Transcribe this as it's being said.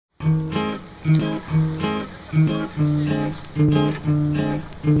This is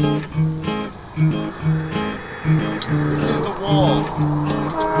the wall.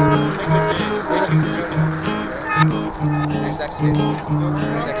 Next exit.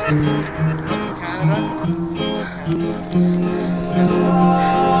 Next exit. Come from Canada.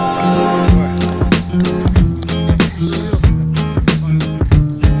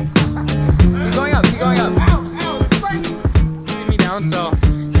 Keep going up, keep going up. Ow, ow, it's like getting me down, so.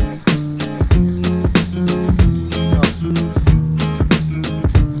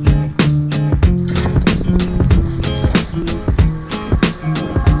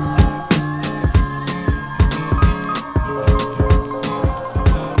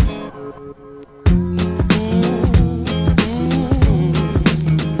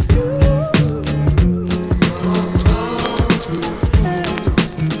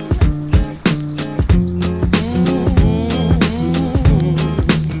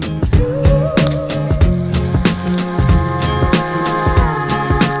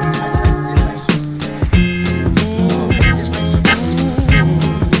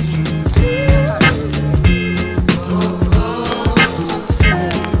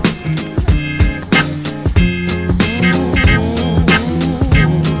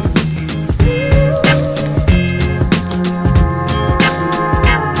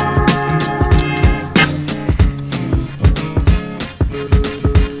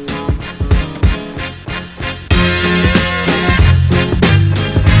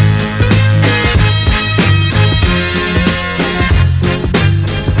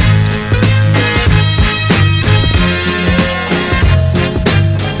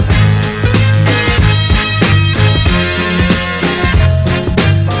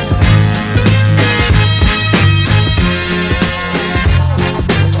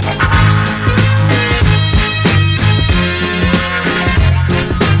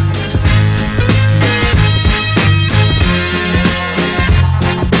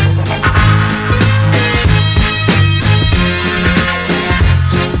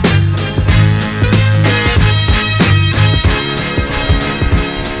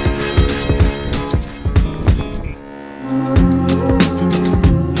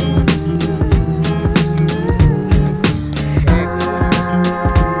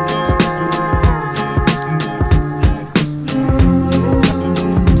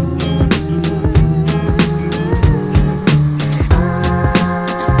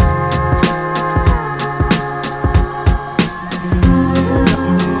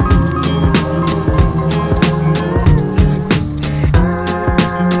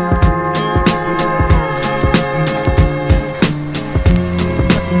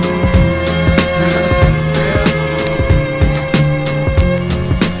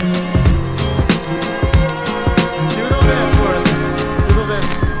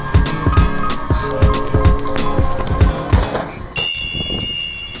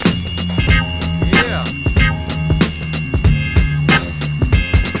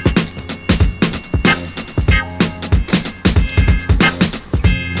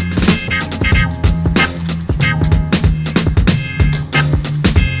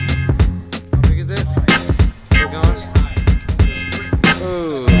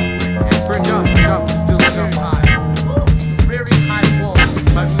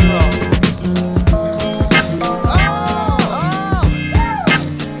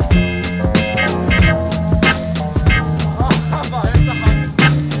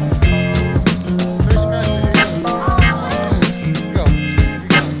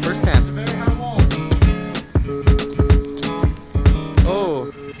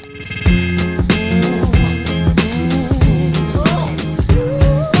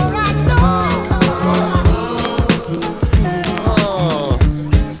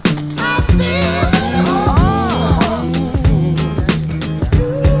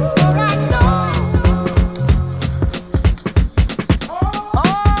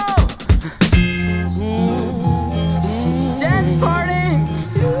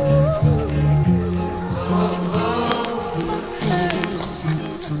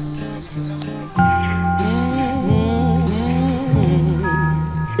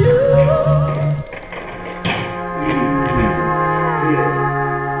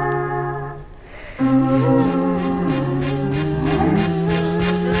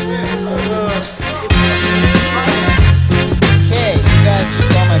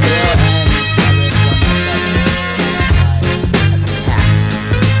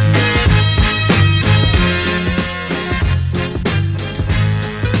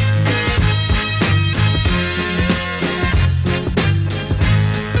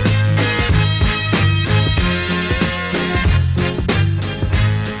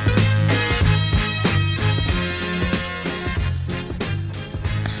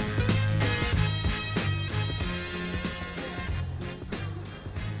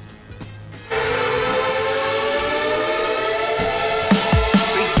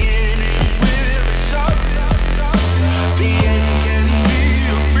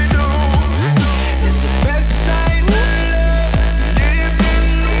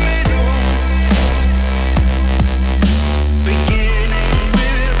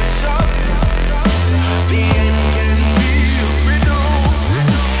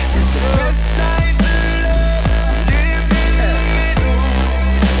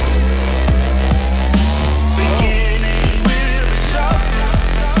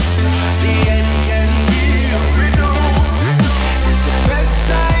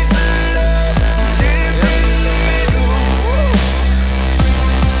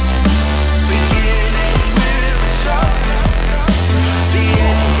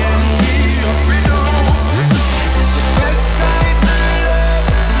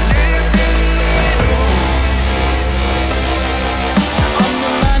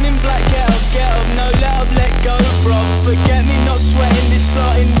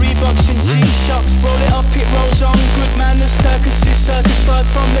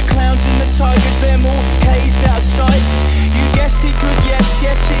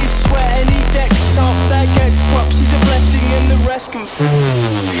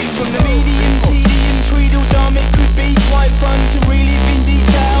 From the medium, tedium, tweedledum, it could be quite fun to relive in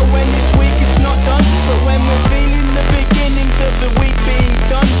detail when this week is not done. But when we're feeling the beginnings of the week being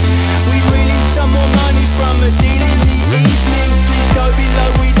done, we reel in some more money from a deal in the evening. Please go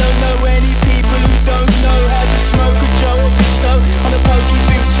below, we don't know any people who don't know how to smoke a Joe or bestow on a pokey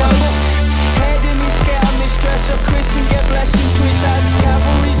big toe. Head in this, get on this, dress up Chris and get blessing to his hands.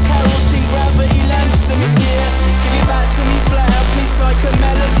 Cavalry's carols sing, gravity lands them in here. Give it back to me flat out, please, like a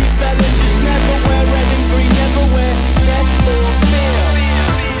melody fella, just